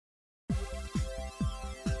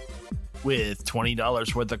With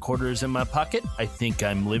 $20 worth of quarters in my pocket, I think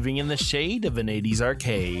I'm living in the shade of an 80s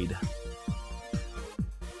arcade.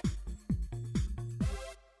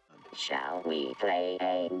 Shall we play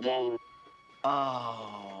a game?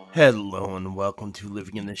 Oh. Hello and welcome to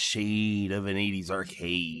Living in the Shade of an 80s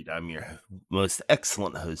Arcade. I'm your most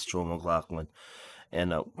excellent host, Joel McLaughlin.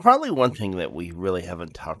 And probably one thing that we really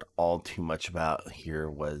haven't talked all too much about here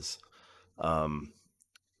was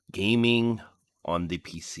gaming on the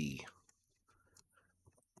PC.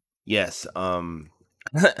 Yes,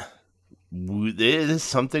 it is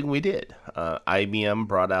something we did. IBM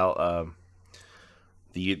brought out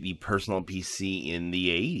the personal PC in the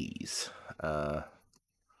 80s.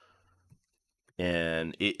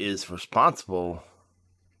 And it is responsible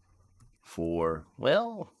for,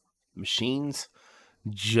 well, machines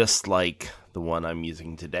just like the one I'm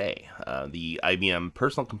using today. The IBM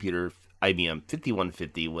personal computer, IBM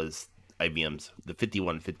 5150 was IBM's, the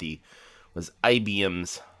 5150 was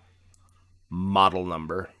IBM's model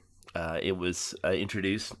number. It was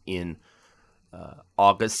introduced in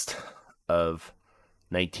August of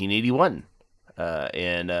 1981.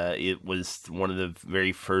 And it was one of the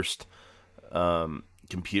very first not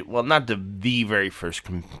the very first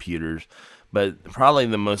computers, but probably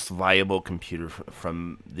the most viable computer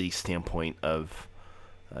from the standpoint of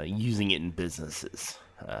using it in businesses.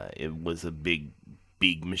 It was a big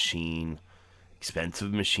machine,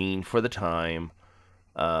 expensive machine for the time,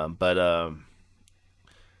 but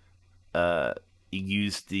it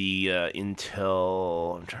used the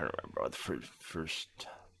Intel. I'm trying to remember what the first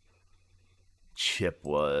chip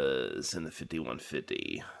was in the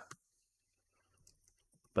 5150.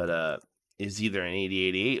 But it's either an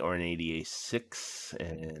 8088 or an 8086,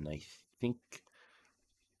 and I think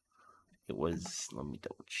it was. Let me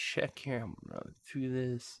double check here. I'm running through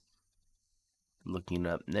this, looking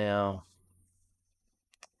up now,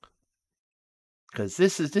 because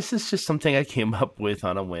this is just something I came up with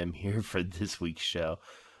on a whim here for this week's show.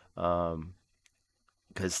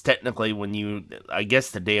 Because technically, I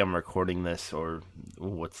guess the day I'm recording this, or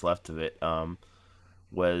what's left of it,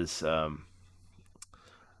 was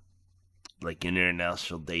like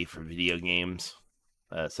International Day for Video Games.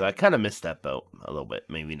 So I kind of missed that boat a little bit.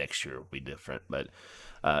 Maybe next year will be different. But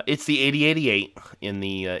it's the 8088 in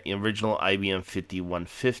the original IBM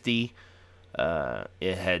 5150.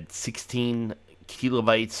 It had 16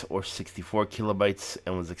 kilobytes or 64 kilobytes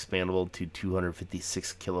and was expandable to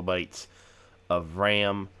 256 kilobytes of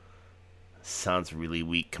RAM. Sounds really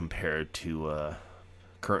weak compared to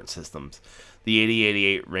current systems. The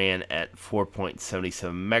 8088 ran at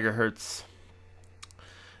 4.77 megahertz.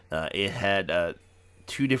 It had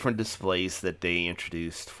two different displays that they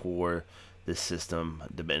introduced for this system,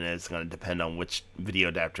 and it's going to depend on which video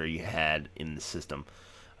adapter you had in the system.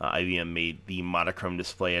 IBM made the monochrome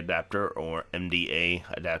display adapter, or MDA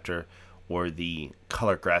adapter, or the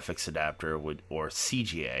color graphics adapter, or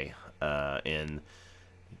CGA. And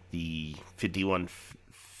the IBM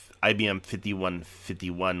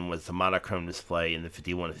 5151 was the monochrome display, and the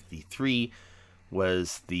 5153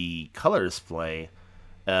 was the color display.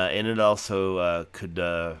 And it also could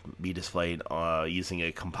be displayed using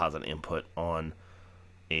a composite input on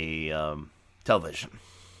a television.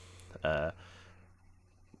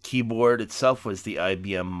 Keyboard itself was the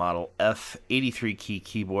IBM Model F 83-key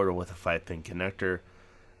keyboard with a 5-pin connector.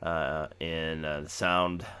 And the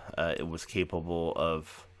sound, it was capable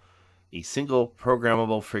of a single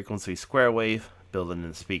programmable frequency square wave built into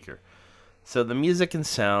the speaker. So the music and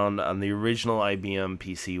sound on the original IBM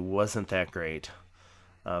PC wasn't that great.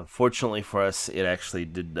 Fortunately for us, it actually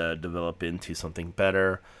did develop into something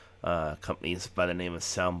better. Companies by the name of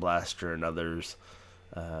Sound Blaster and others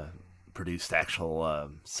produced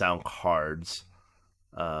actual sound cards.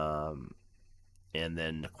 And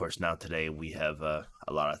then, of course, now today we have a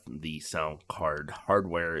lot of the sound card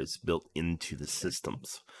hardware is built into the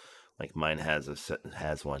systems. Like mine has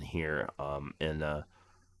one here, and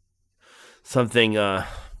something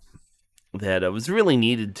that was really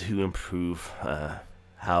needed to improve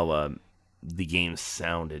how the games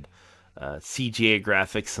sounded. CGA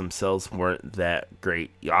graphics themselves weren't that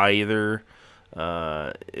great either.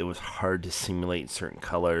 It was hard to simulate certain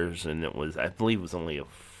colors, and I believe it was only a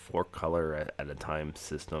 4-color at a time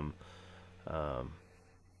system. I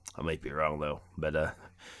might be wrong though, but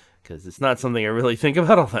because it's not something I really think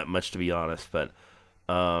about all that much, to be honest. But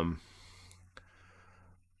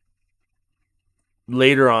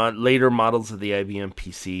later models of the IBM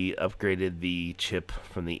PC upgraded the chip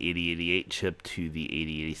from the 8088 chip to the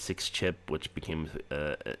 8086 chip, which became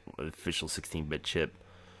an official 16-bit chip.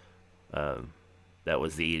 That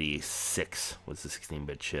was the 8086 was the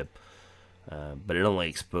 16-bit chip. but it only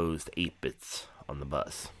exposed 8 bits on the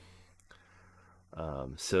bus.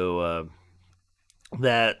 So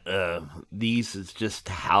that these is just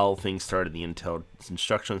how things started. The Intel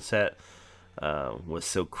instruction set was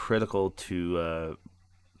so critical to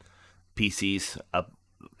PCs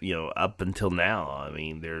up until now. I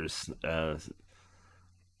mean, there's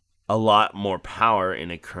a lot more power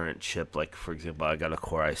in a current chip. Like, for example, I got a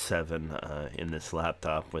Core i7 in this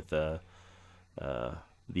laptop with the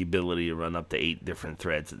ability to run up to 8 different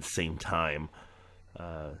threads at the same time.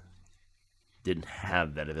 Didn't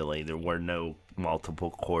have that ability. There were no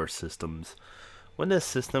multiple core systems. When this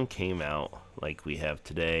system came out, like we have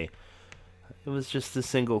today, it was just a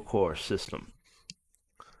single core system.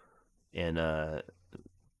 And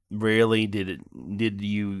rarely did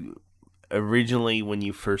you originally, when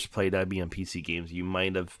you first played IBM PC games, you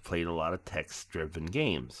might have played a lot of text-driven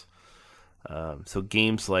games. So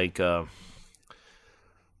games like the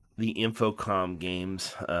Infocom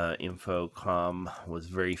games. Infocom was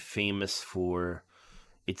very famous for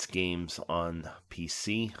its games on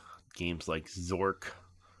PC. Games like Zork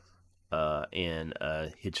and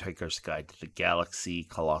Hitchhiker's Guide to the Galaxy,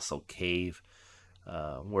 Colossal Cave,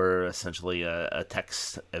 were essentially a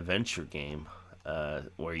text adventure game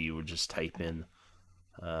where you would just type in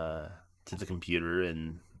to the computer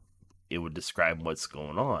and it would describe what's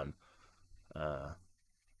going on.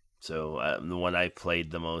 So the one I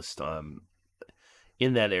played the most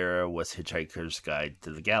in that era was Hitchhiker's Guide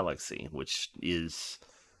to the Galaxy, which is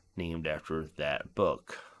named after that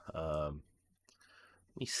book. Let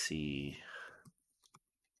me see.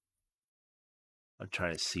 I'm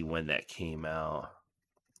trying to see when that came out.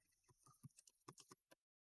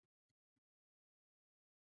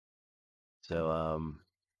 So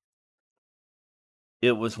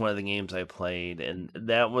it was one of the games I played, and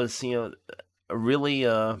that was a really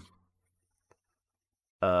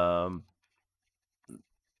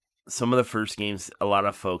some of the first games a lot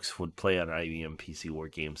of folks would play on IBM PC were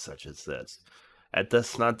games such as this.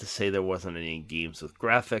 That's not to say there wasn't any games with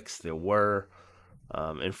graphics. There were.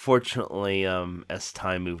 Unfortunately, as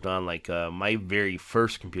time moved on, like my very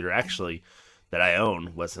first computer actually that I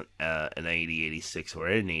owned wasn't an 8086 or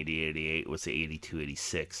an 8088. It was the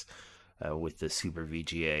 8286 with the Super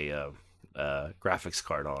VGA graphics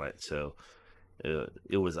card on it. So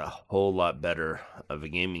it was a whole lot better of a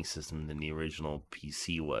gaming system than the original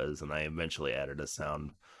PC was, and I eventually added a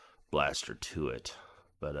sound blaster to it.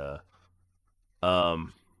 But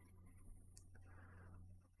um,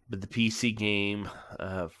 but the PC game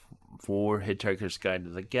for Hitchhiker's Guide to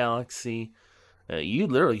the Galaxy, you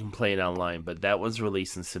literally can play it online, but that was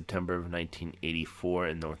released in September of 1984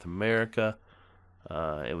 in North America.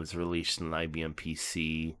 It was released in IBM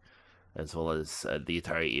PC, as well as the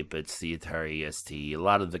Atari 8-bits, the Atari ST, a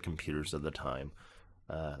lot of the computers of the time,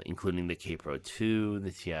 including the K-Pro 2,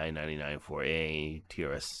 the TI 994A,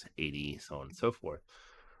 TRS 80, so on and so forth.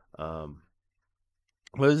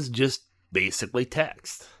 Was just basically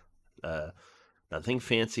text. Nothing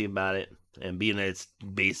fancy about it. And being that it's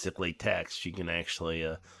basically text, you can actually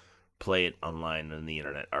play it online in the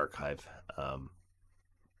Internet Archive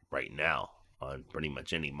right now on pretty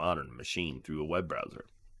much any modern machine through a web browser.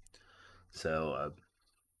 So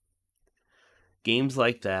games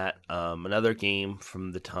like that. Another game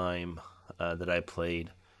from the time that I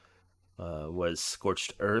played was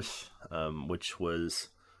Scorched Earth, which was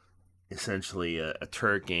essentially a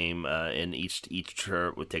turret game, and each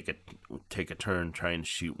turret would take a turn trying to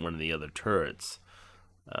shoot one of the other turrets.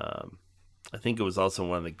 I think it was also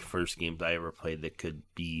one of the first games I ever played that could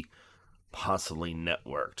be possibly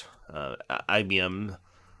networked. IBM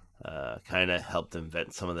kind of helped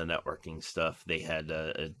invent some of the networking stuff. They had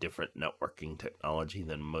a different networking technology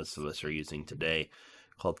than most of us are using today,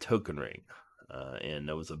 called Token Ring, and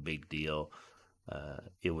that was a big deal.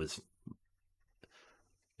 It was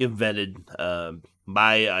invented by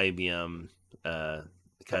IBM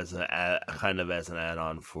because kind of as an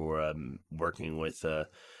add-on for working with the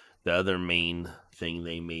other main thing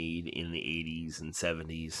they made in the 80s and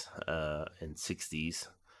 70s and 60s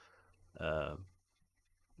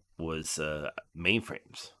was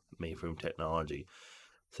mainframe technology.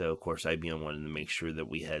 So, of course, IBM wanted to make sure that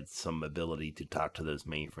we had some ability to talk to those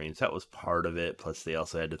mainframes. That was part of it. Plus, they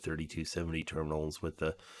also had the 3270 terminals with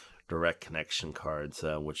the direct connection cards,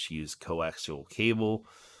 which use coaxial cable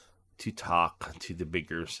to talk to the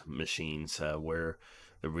bigger machines where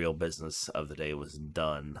the real business of the day was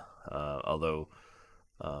done. Although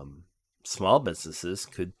small businesses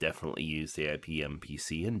could definitely use the IBM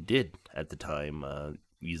PC and did at the time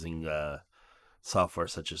using software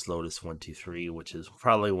such as Lotus 123, which is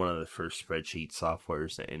probably one of the first spreadsheet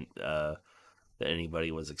softwares that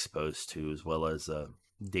anybody was exposed to, as well as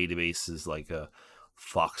databases like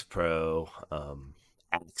FoxPro,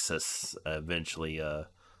 Access eventually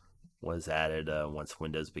was added once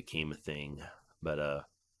Windows became a thing. But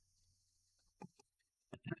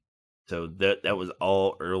so that was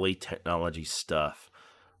all early technology stuff.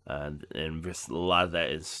 And just a lot of that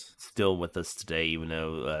is still with us today, even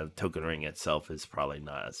though Token Ring itself is probably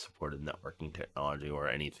not a supported networking technology or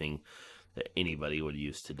anything that anybody would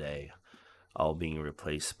use today, all being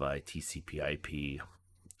replaced by TCP/IP,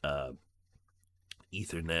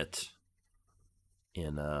 Ethernet,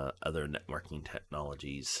 and other networking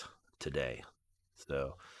technologies today.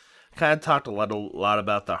 So, kind of talked a lot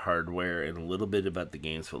about the hardware and a little bit about the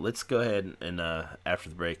games, but let's go ahead and after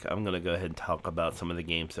the break, I'm going to go ahead and talk about some of the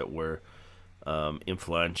games that were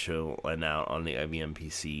influential and out on the IBM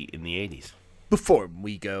PC in the 80s. Before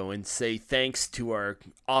we go and say thanks to our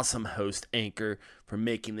awesome host, Anchor, for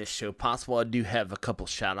making this show possible, I do have a couple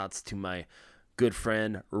shout outs to my good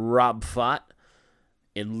friend, Rob Fott.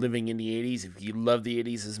 In Living in the 80s, if you love the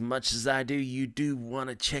 80s as much as I do, you do want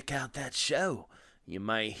to check out that show. You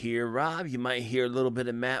might hear Rob, you might hear a little bit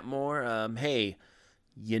of Matt Moore. Hey,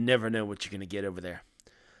 you never know what you're going to get over there.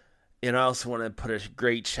 And I also want to put a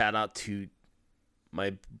great shout out to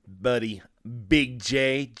my buddy Big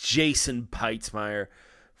J, Jason Peitzmeyer,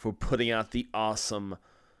 for putting out the awesome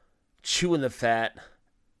Chewing the Fat,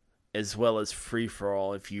 as well as Free for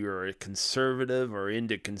All. If you're a conservative or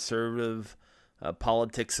into conservative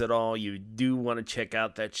politics at all, you do want to check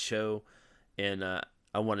out that show. And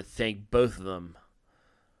I want to thank both of them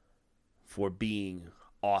for being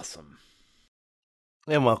awesome.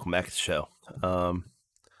 And welcome back to the show.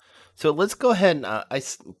 So let's go ahead and I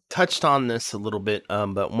touched on this a little bit,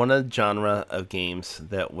 but one of the genre of games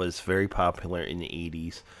that was very popular in the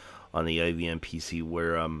 80s on the IBM PC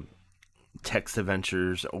were text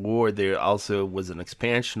adventures, or there also was an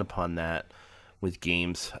expansion upon that with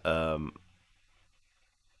games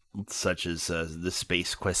such as the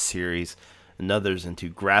Space Quest series and others into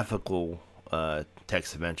graphical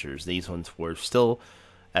text adventures. These ones were still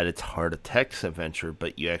at its heart a text adventure,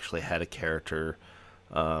 but you actually had a character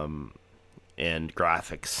and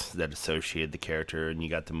graphics that associated the character, and you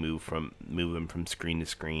got to move him from screen to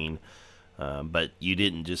screen. But you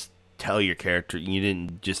didn't just tell your character. You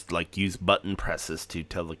didn't just like use button presses to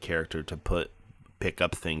tell the character to pick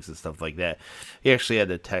up things and stuff like that. You actually had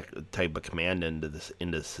to type a command into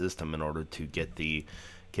the system in order to get the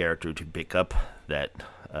character to pick up that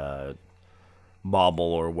bauble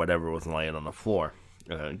or whatever was lying on the floor.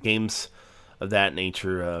 Games of that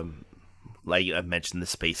nature, like I mentioned, the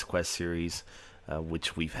Space Quest series,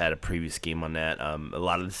 which we've had a previous game on that. A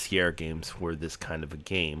lot of the Sierra games were this kind of a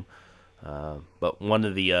game. But one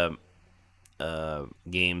of the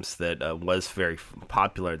games that was very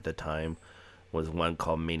popular at the time was one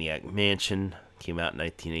called Maniac Mansion. Came out in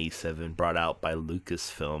 1987, brought out by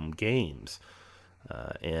Lucasfilm Games.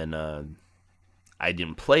 And I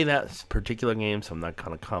didn't play that particular game, so I'm not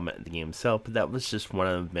going to comment on the game itself, but that was just one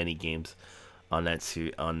of many games on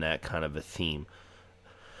that kind of a theme.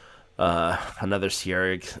 Another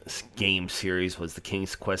Sierra game series was the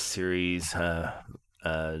King's Quest series that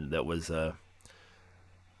was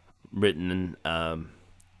written, at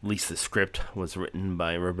least the script was written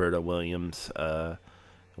by Roberta Williams,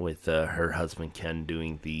 with her husband Ken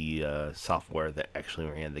doing the software that actually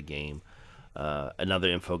ran the game. Another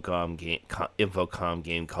Infocom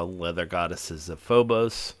game called Leather Goddesses of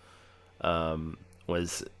Phobos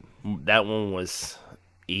was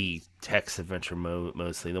a text adventure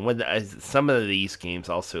mostly. The one that some of these games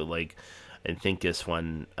also, like I think this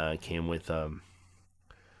one came with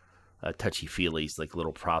touchy feelies, like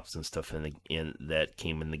little props and stuff in that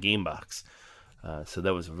came in the game box. So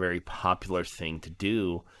that was a very popular thing to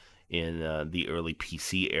do in the early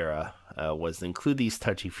PC era, was to include these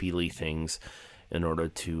touchy feely things in order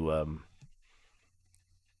to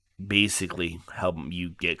basically help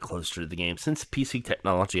you get closer to the game, since PC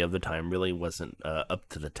technology of the time really wasn't up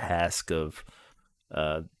to the task of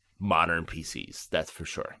modern PCs, that's for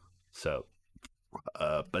sure. So,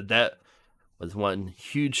 but that was one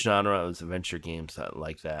huge genre of adventure games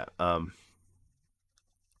like that.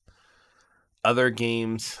 Other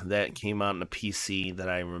games that came out on the PC that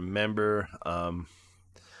I remember,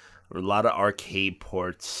 were a lot of arcade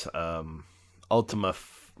ports. Ultima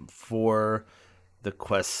 4, the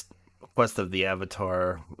Quest of the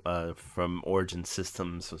Avatar from Origin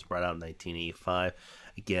Systems was brought out in 1985.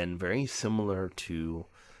 Again, very similar to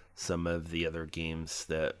some of the other games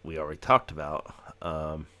that we already talked about.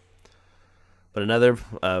 But another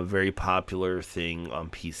very popular thing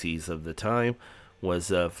on PCs of the time was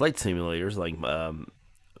flight simulators like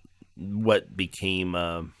what became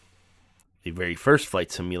the very first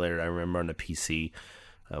flight simulator I remember on the PC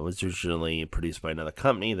was originally produced by another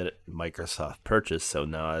company that Microsoft purchased. So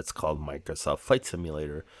now it's called Microsoft Flight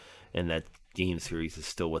Simulator, and that game series is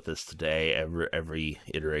still with us today. Every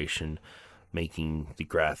iteration, making the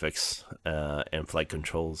graphics and flight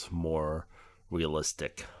controls more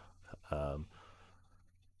realistic.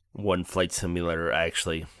 One flight simulator I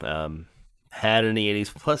actually had in the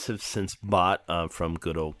 80s, plus have since bought from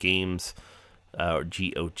Good Old Games, or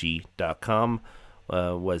GOG.com,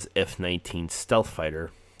 was F-19 Stealth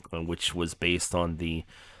Fighter, which was based on the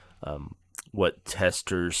what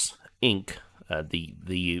Testers Inc.,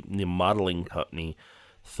 the modeling company,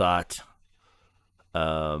 thought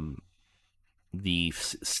the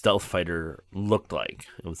stealth fighter looked like.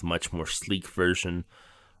 It was a much more sleek version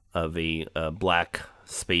of a black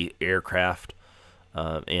space aircraft,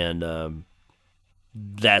 and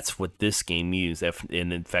that's what this game used.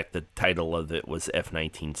 And in fact, the title of it was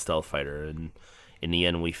F-19 Stealth Fighter. And in the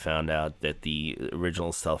end, we found out that the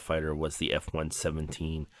original stealth fighter was the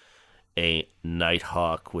F-117, a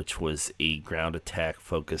Nighthawk, which was a ground attack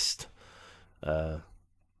focused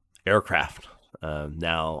aircraft.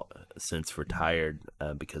 Now, since retired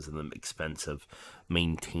because of the expense of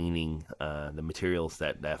maintaining the materials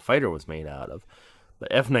that fighter was made out of.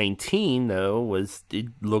 But F-19, though, it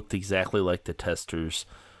looked exactly like the Testers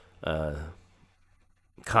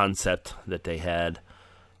concept that they had.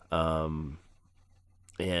 And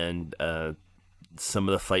some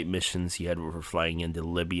of the flight missions you had were flying into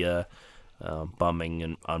Libya, bombing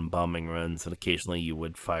and on bombing runs, and occasionally you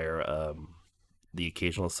would fire the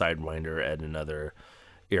occasional sidewinder at another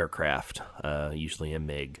aircraft, usually a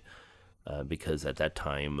MiG, because at that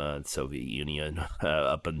time, the Soviet Union,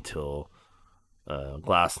 up until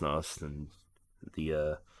Glasnost and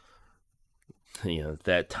the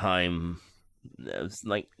that time, that was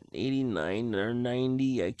like 89 or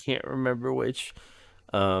 90, I can't remember which.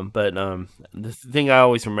 But the thing I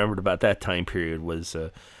always remembered about that time period was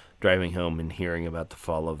driving home and hearing about the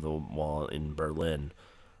fall of the wall in Berlin.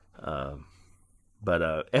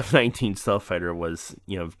 But F-19 Stealth Fighter was,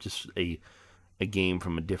 just a game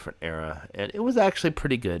from a different era, and it was actually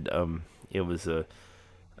pretty good. It was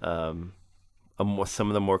some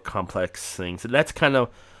of the more complex things, and that's kind of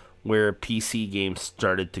where PC games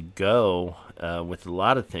started to go with a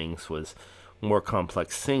lot of things, was more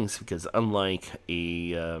complex things, because unlike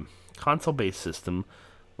a console-based system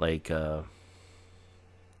like the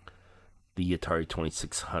Atari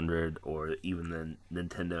 2600 or even the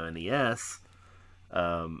Nintendo NES,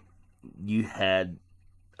 you had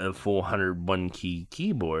a full 101 key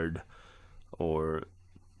keyboard, or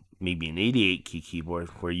maybe an 88 key keyboard,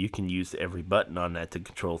 where you can use every button on that to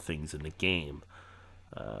control things in the game.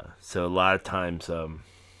 So a lot of times,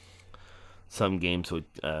 some games would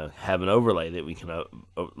have an overlay that we can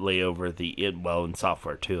lay over in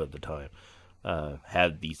software too at the time.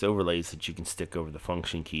 Have these overlays that you can stick over the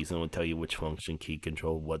function keys, and it will tell you which function key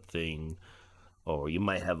controlled what thing. Or you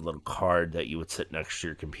might have a little card that you would sit next to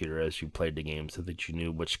your computer as you played the game, so that you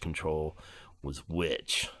knew which control was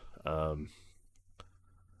which.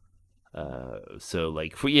 So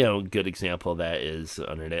like for a good example of that is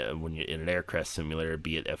when you're in an aircraft simulator,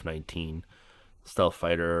 be it F-19 Stealth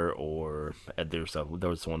Fighter, or there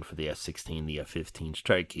was one for the F-16, the F-15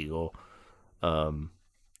 Strike Eagle.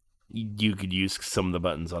 You could use some of the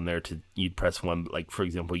buttons on there you'd press one, like for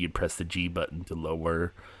example, you'd press the G button to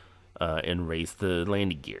lower and raise the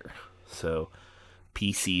landing gear. So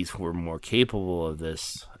PCs were more capable of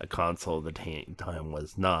this. A console at the time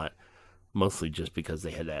was not, mostly just because they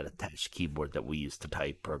had that attached keyboard that we used to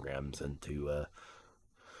type programs and to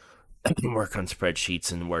work on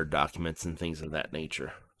spreadsheets and Word documents and things of that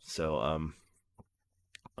nature. So,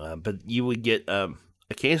 but you would get,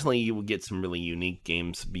 occasionally you would get some really unique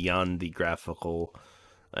games beyond the graphical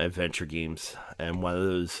adventure games. And one of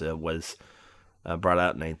those was brought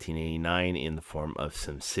out in 1989 in the form of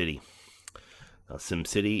SimCity. Now,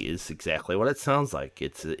 SimCity is exactly what it sounds like.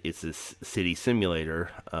 It's a city simulator,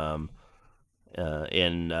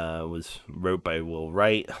 and was wrote by Will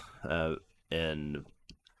Wright, and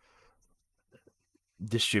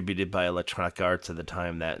distributed by Electronic Arts at the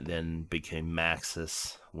time, that then became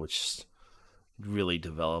Maxis, which really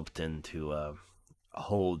developed into a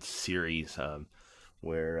whole series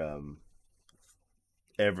where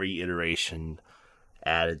every iteration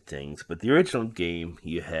added things. But the original game,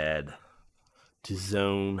 you had to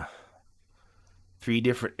zone 3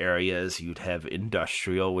 different areas. You'd have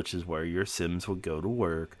industrial, which is where your Sims would go to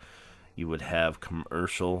work. You would have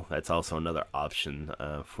commercial. That's also another option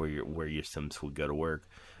for where your Sims would go to work,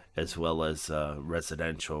 as well as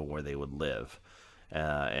residential, where they would live.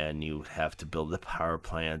 and you would have to build the power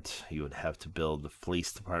plant. You would have to build the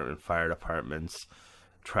police department, fire departments,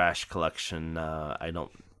 trash collection. I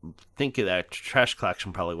don't think that trash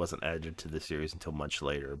collection probably wasn't added to the series until much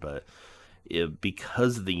later, but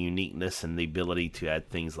because of the uniqueness and the ability to add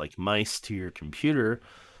things like mice to your computer,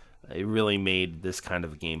 it really made this kind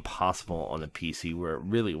of game possible on the PC, where it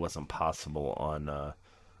really wasn't possible on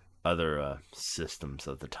other systems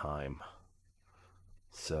of the time.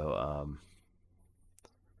 So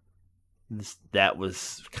that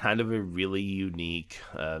was kind of a really unique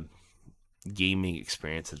gaming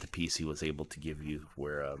experience that the PC was able to give you,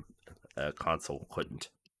 where a console couldn't.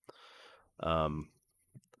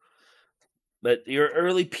 But your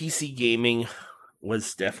early PC gaming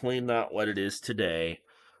was definitely not what it is today,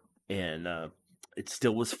 and it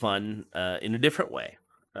still was fun in a different way.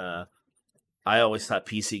 I always thought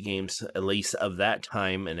PC games, at least of that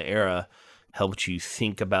time and era, helped you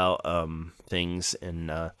think about things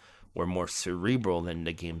and were more cerebral than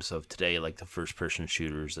the games of today, like the first-person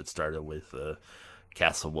shooters that started with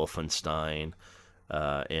Castle Wolfenstein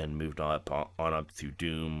and moved on up through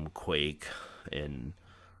Doom, Quake, and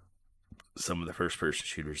some of the first-person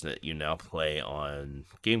shooters that you now play on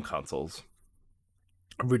game consoles.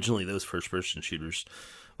 Originally, those first-person shooters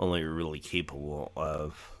only were really capable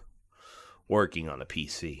of working on a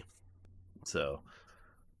PC. So,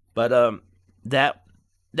 but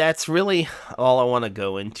that's really all I want to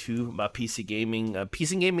go into about PC gaming.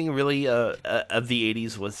 PC gaming really of the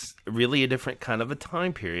 80s was really a different kind of a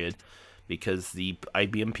time period, because the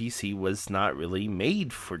IBM PC was not really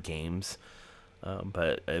made for games,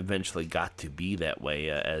 but eventually got to be that way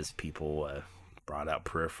as people brought out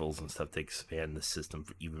peripherals and stuff to expand the system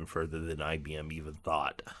even further than IBM even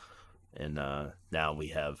thought. And now we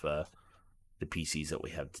have the PCs that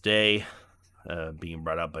we have today being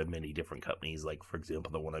brought out by many different companies. Like, for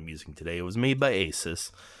example, the one I'm using today was made by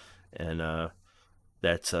Asus, and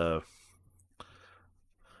that's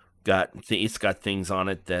it's got things on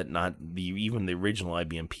it that even the original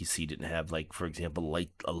IBM PC didn't have. Like, for example,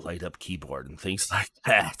 a light up keyboard and things like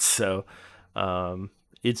that. So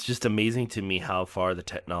it's just amazing to me how far the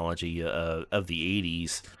technology of the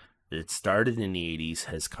 80s, that started in the 80s,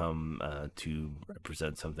 has come to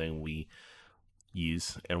represent something we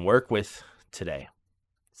use and work with today.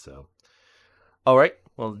 So, all right,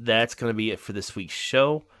 well, that's going to be it for this week's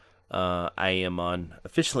show. I am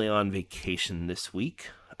officially on vacation this week,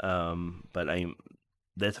 but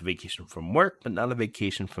that's a vacation from work, but not a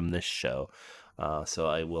vacation from this show. So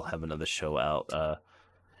I will have another show out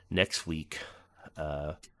next week,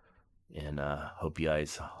 and hope you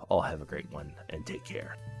guys all have a great one and take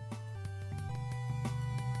care.